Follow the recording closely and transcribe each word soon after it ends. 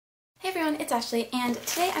everyone, it's Ashley, and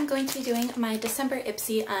today I'm going to be doing my December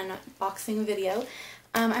Ipsy unboxing video.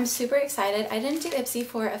 I'm super excited. I didn't do Ipsy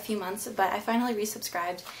for a few months, but I finally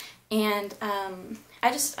resubscribed, and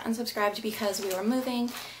I just unsubscribed because we were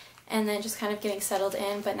moving and then just kind of getting settled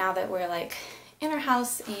in, but now that we're like in our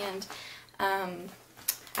house and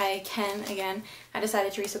I can again, I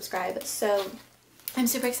decided to resubscribe. So I'm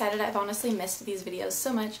super excited. I've honestly missed these videos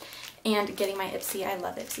so much, and getting my Ipsy, I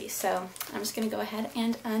love Ipsy, so I'm just going to go ahead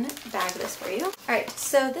and unbag this for you. Alright,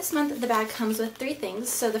 so this month the bag comes with 3 things.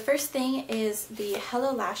 So the first thing is the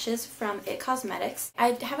Hello Lashes from It Cosmetics.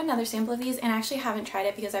 I have another sample of these, and I actually haven't tried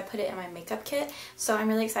it because I put it in my makeup kit, so I'm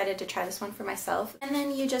really excited to try this one for myself. And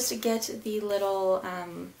then you just get the little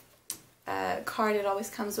card it always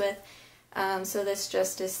comes with. So this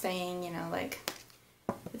just is saying, you know, like,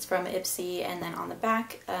 it's from Ipsy, and then on the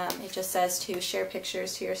back it just says to share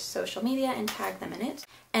pictures to your social media and tag them in it.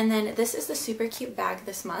 And then this is the super cute bag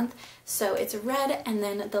this month. So it's red, and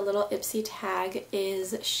then the little Ipsy tag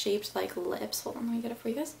is shaped like lips. Hold on, let me get it for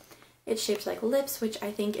you guys. It's shaped like lips, which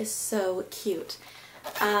I think is so cute.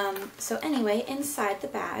 So anyway, inside the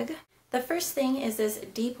bag, the first thing is this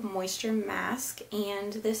deep moisture mask,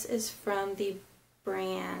 and this is from the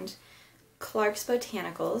brand Clark's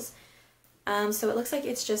Botanicals. So it looks like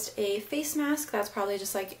it's just a face mask. That's probably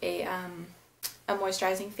just like a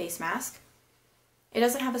moisturizing face mask. It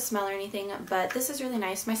doesn't have a smell or anything, but this is really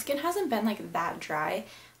nice. My skin hasn't been like that dry.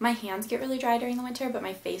 My hands get really dry during the winter, but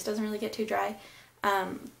my face doesn't really get too dry.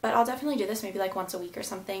 But I'll definitely do this maybe like once a week or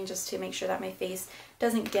something, just to make sure that my face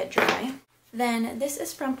doesn't get dry. Then this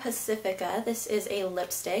is from Pacifica. This is a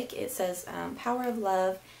lipstick. It says Power of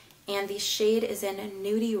Love, and the shade is in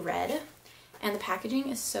Nudie Red. And the packaging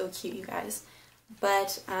is so cute, you guys.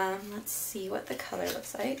 But let's see what the color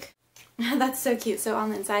looks like. That's so cute. So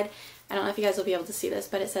on the inside, I don't know if you guys will be able to see this,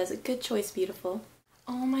 but it says, "Good choice, beautiful."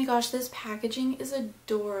 Oh my gosh, this packaging is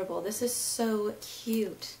adorable. This is so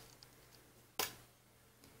cute.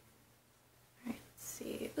 Alright, let's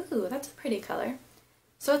see. Ooh, that's a pretty color.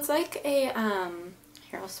 So it's like a,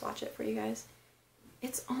 here, I'll swatch it for you guys.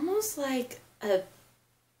 It's almost like a,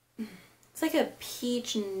 it's like a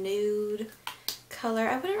peach nude color.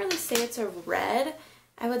 I wouldn't really say it's a red.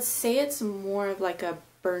 I would say it's more of like a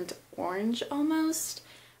burnt orange almost,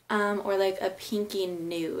 or like a pinky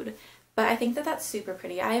nude. But I think that that's super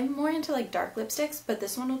pretty. I'm more into like dark lipsticks, but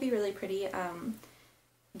this one will be really pretty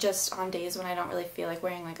just on days when I don't really feel like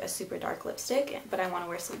wearing like a super dark lipstick, but I want to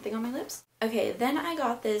wear something on my lips. Okay, then I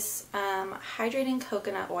got this hydrating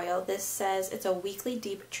coconut oil. This says it's a weekly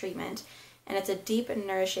deep treatment, and it's a deep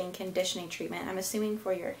nourishing conditioning treatment. I'm assuming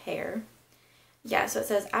for your hair. Yeah, so it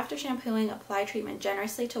says, after shampooing, apply treatment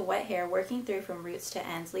generously to wet hair, working through from roots to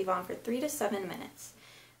ends. Leave on for 3 to 7 minutes.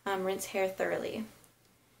 Rinse hair thoroughly.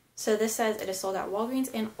 So this says it is sold at Walgreens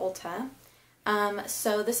and Ulta.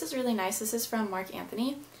 So this is really nice. This is from Marc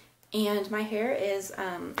Anthony, and my hair is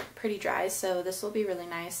pretty dry, so this will be really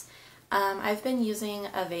nice. I've been using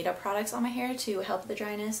Aveda products on my hair to help the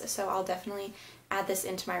dryness, so I'll definitely add this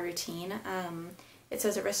into my routine. It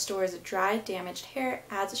says it restores dry, damaged hair,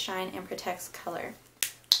 adds shine, and protects color.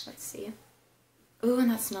 Let's see. Ooh, and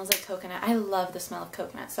that smells like coconut. I love the smell of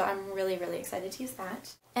coconut, so I'm really, really excited to use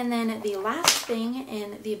that. And then the last thing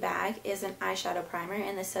in the bag is an eyeshadow primer,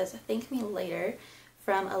 and this says, "Thank Me Later,"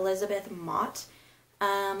 from Elizabeth Mott.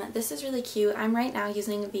 This is really cute. I'm right now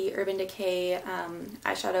using the Urban Decay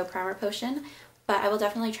eyeshadow primer potion, but I will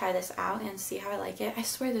definitely try this out and see how I like it. I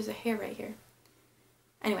swear there's a hair right here.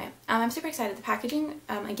 Anyway, I'm super excited. The packaging,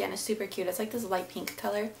 again, is super cute. It's like this light pink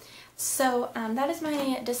color. So that is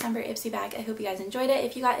my December Ipsy bag. I hope you guys enjoyed it.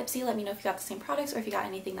 If you got Ipsy, let me know if you got the same products or if you got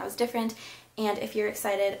anything that was different, and if you're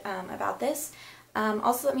excited about this.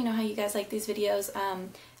 Also, let me know how you guys like these videos.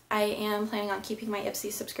 I am planning on keeping my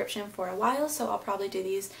Ipsy subscription for a while, so I'll probably do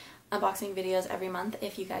these unboxing videos every month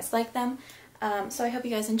if you guys like them. So I hope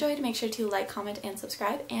you guys enjoyed. Make sure to like, comment, and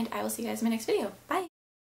subscribe, and I will see you guys in my next video. Bye!